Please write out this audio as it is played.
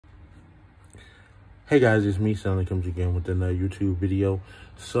Hey guys, it's me, Stanley, comes again with another YouTube video.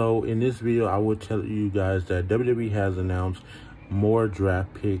 So in this video, I will tell you guys that WWE has announced more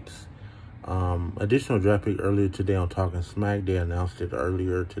draft picks, additional draft pick earlier today on Talking Smack. They announced it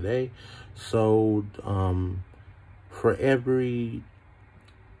earlier today. So for every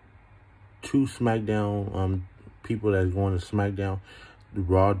 2 SmackDown people that's going to SmackDown,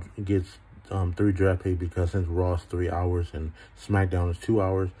 Raw gets 3 draft picks, because since Raw is 3 hours and SmackDown is 2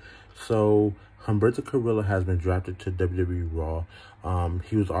 hours. So Humberto Carrillo has been drafted to WWE Raw.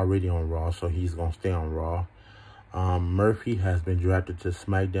 He was already on Raw, so he's going to stay on Raw. Murphy has been drafted to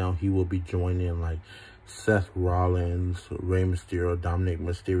SmackDown. He will be joining like Seth Rollins, Rey Mysterio, Dominic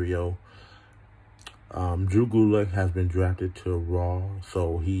Mysterio. Drew Gulak has been drafted to Raw,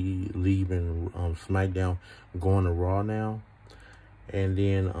 so he leaving SmackDown, going to Raw now. And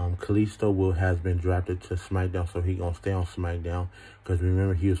then Kalisto has been drafted to SmackDown, so he gonna stay on SmackDown, because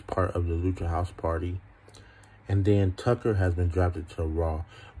remember, he was part of the Lucha House Party. And then Tucker has been drafted to Raw,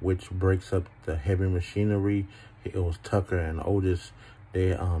 which breaks up the Heavy Machinery. It was Tucker and Otis.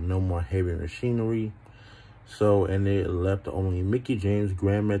 They no more Heavy Machinery. So, and they left only Mickie James,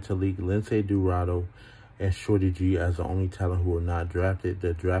 Grand Metalik, Lince Dorado, and Shorty G as the only talent who were not drafted.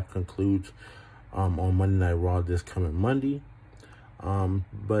 The draft concludes on Monday Night Raw this coming Monday.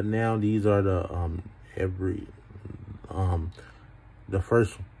 But now these are the the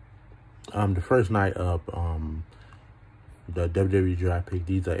first night of the WWE draft pick.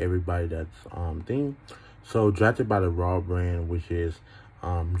 These are everybody that's thing. So drafted by the Raw brand, which is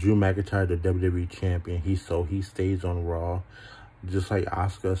Drew McIntyre, the WWE champion. He stays on Raw, just like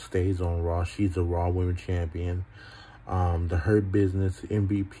Asuka stays on Raw. She's the Raw Women's Champion. The Hurt Business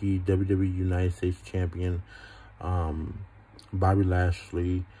MVP, WWE United States Champion. Bobby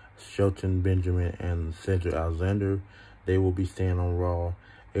Lashley, Shelton Benjamin, and Cedric Alexander, they will be staying on Raw.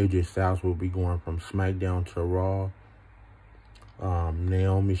 AJ Styles will be going from SmackDown to Raw.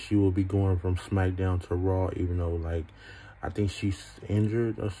 Naomi, she will be going from SmackDown to Raw, even though, like, I think she's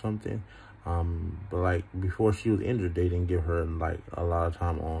injured or something. But, like, before she was injured, they didn't give her, like, a lot of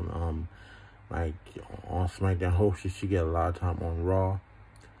time on, on SmackDown. Hopefully she get a lot of time on Raw.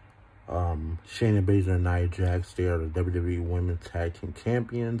 Shayna Baszler and Nia Jax, they are the WWE Women's Tag Team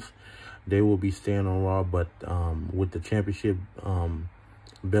Champions. They will be staying on Raw, but with the championship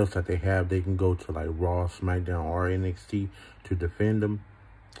belts that they have, they can go to like Raw, SmackDown, or NXT to defend them.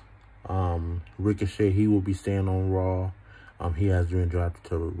 Ricochet, he will be staying on Raw. He has been drafted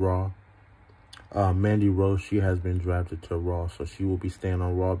to Raw. Mandy Rose, she has been drafted to Raw, so she will be staying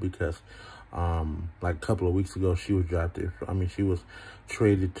on Raw because like a couple of weeks ago, she was drafted. She was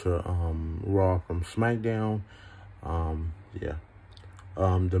traded to Raw from SmackDown. Yeah.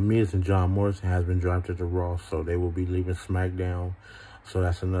 The Miz and John Morrison has been drafted to Raw, so they will be leaving SmackDown. So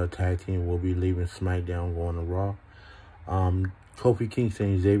that's another tag team will be leaving SmackDown, going to Raw. Kofi Kingston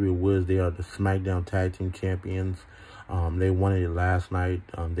and Xavier Woods, they are the SmackDown Tag Team Champions. They won it last night.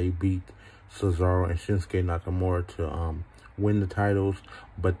 They beat Cesaro and Shinsuke Nakamura to win the titles.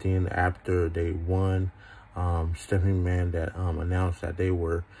 But then after they won, Stephanie McMahon that announced that they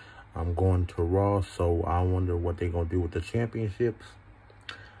were going to Raw. So I wonder what they're going to do with the championships.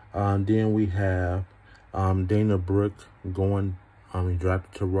 Then we have Dana Brooke going,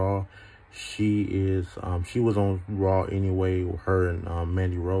 drafted to Raw. She was on Raw anyway, her and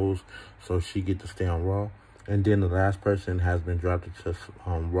Mandy Rose, so she get to stay on Raw. And then the last person has been drafted to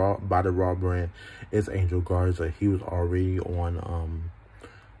Raw by the Raw brand is Angel Garza. He was already on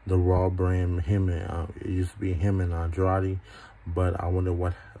the Raw brand. It used to be him and Andrade, but I wonder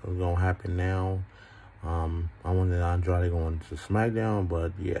what's gonna happen now. I wonder Andrade going to SmackDown,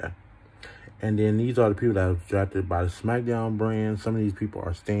 but yeah. And then these are the people that was drafted by the SmackDown brand. Some of these people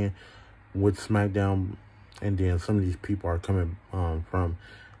are staying with SmackDown, and then some of these people are coming from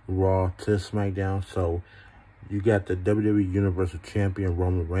Raw to SmackDown. So you got the WWE Universal Champion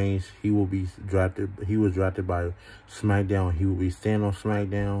Roman Reigns. He will be drafted. He was drafted by SmackDown. He will be staying on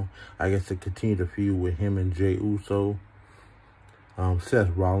SmackDown, I guess, to continue the feud with him and Jey Uso. Seth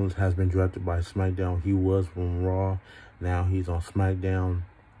Rollins has been drafted by SmackDown. He was from Raw. Now he's on SmackDown.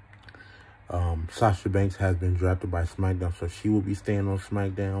 Sasha Banks has been drafted by SmackDown, so she will be staying on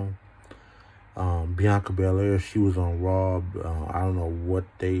SmackDown. Bianca Belair, she was on Raw. I don't know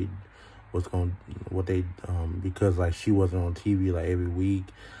because like she wasn't on TV like every week.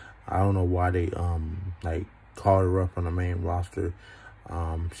 I don't know why they like called her up on the main roster.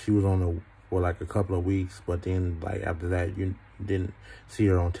 She was on for like a couple of weeks, but then like after that you didn't see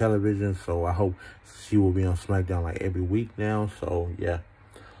her on television. So I hope she will be on SmackDown like every week now. So yeah.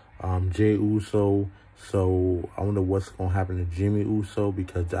 Jey Uso, So I wonder what's going to happen to Jimmy Uso,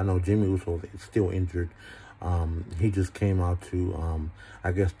 because I know Jimmy Uso is still injured. He just came out to,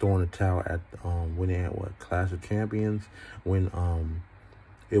 I guess, throwing a towel at winning at Clash of Champions when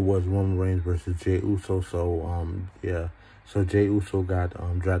it was Roman Reigns versus Jey Uso. So yeah, so Jey Uso got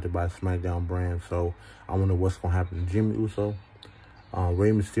drafted by SmackDown brand. So I wonder what's gonna happen to Jimmy Uso.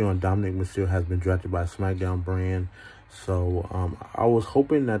 Rey Mysterio and Dominic Mysterio has been drafted by SmackDown brand. So I was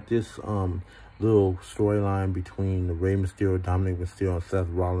hoping that this little storyline between Rey Mysterio, Dominic Mysterio, and Seth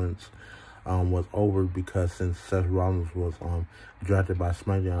Rollins was over, because since Seth Rollins was drafted by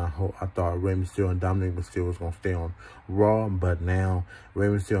SmackDown, I thought Rey Mysterio and Dominic Mysterio was gonna stay on Raw, but now Rey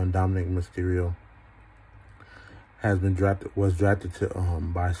Mysterio and Dominic Mysterio was drafted to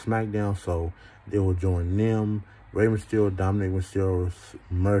by SmackDown, so they will join them. Rey Mysterio, Dominic Mysterio,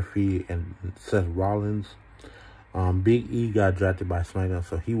 Murphy, and Seth Rollins. Big E got drafted by SmackDown,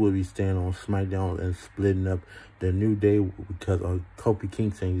 so he will be staying on SmackDown and splitting up the New Day, because Kofi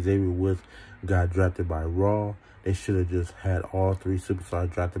Kingston and Xavier Woods got drafted by Raw. They should have just had all three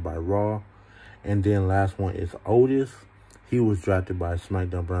superstars drafted by Raw. And then last one is Otis. He was drafted by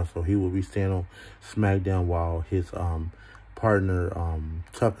SmackDown brand, so he will be staying on SmackDown, while his partner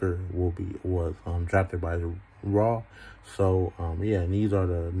Tucker was drafted by Raw. So yeah, and these are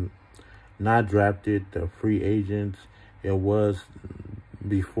the not drafted, the free agents. It was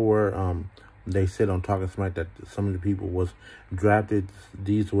before they said on Talking Smack that some of the people was drafted.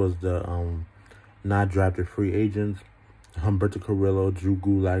 These was the not drafted free agents: Humberto Carrillo, Drew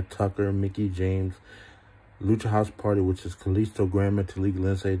Gulak, Tucker, Mickie James, Lucha House Party, which is Kalisto, Graham, Talik,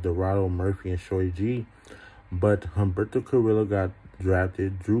 Lindsay, Dorado, Murphy, and Shorty G. But Humberto Carrillo got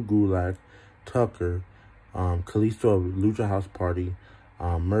drafted, Drew Gulak, Tucker, Kalisto of Lucha House Party,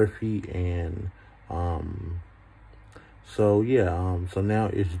 Murphy, and so yeah, so now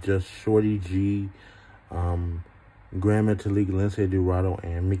it's just Shorty G, Graham, Talik, Lindsay, Dorado,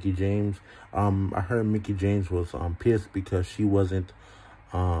 and Mickie James. I heard Mickie James was pissed because she wasn't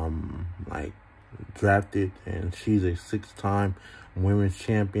like drafted, and she's a 6-time women's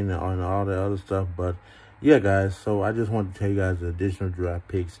champion and all the other stuff. But yeah, guys, so I just want to tell you guys the additional draft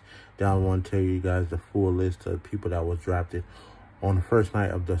picks. Then I want to tell you guys the full list of people that was drafted on the first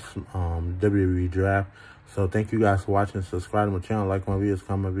night of the WWE draft. So thank you guys for watching. Subscribe to my channel, like my videos,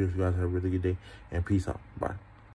 comment my videos. You guys have a really good day, and peace out. Bye.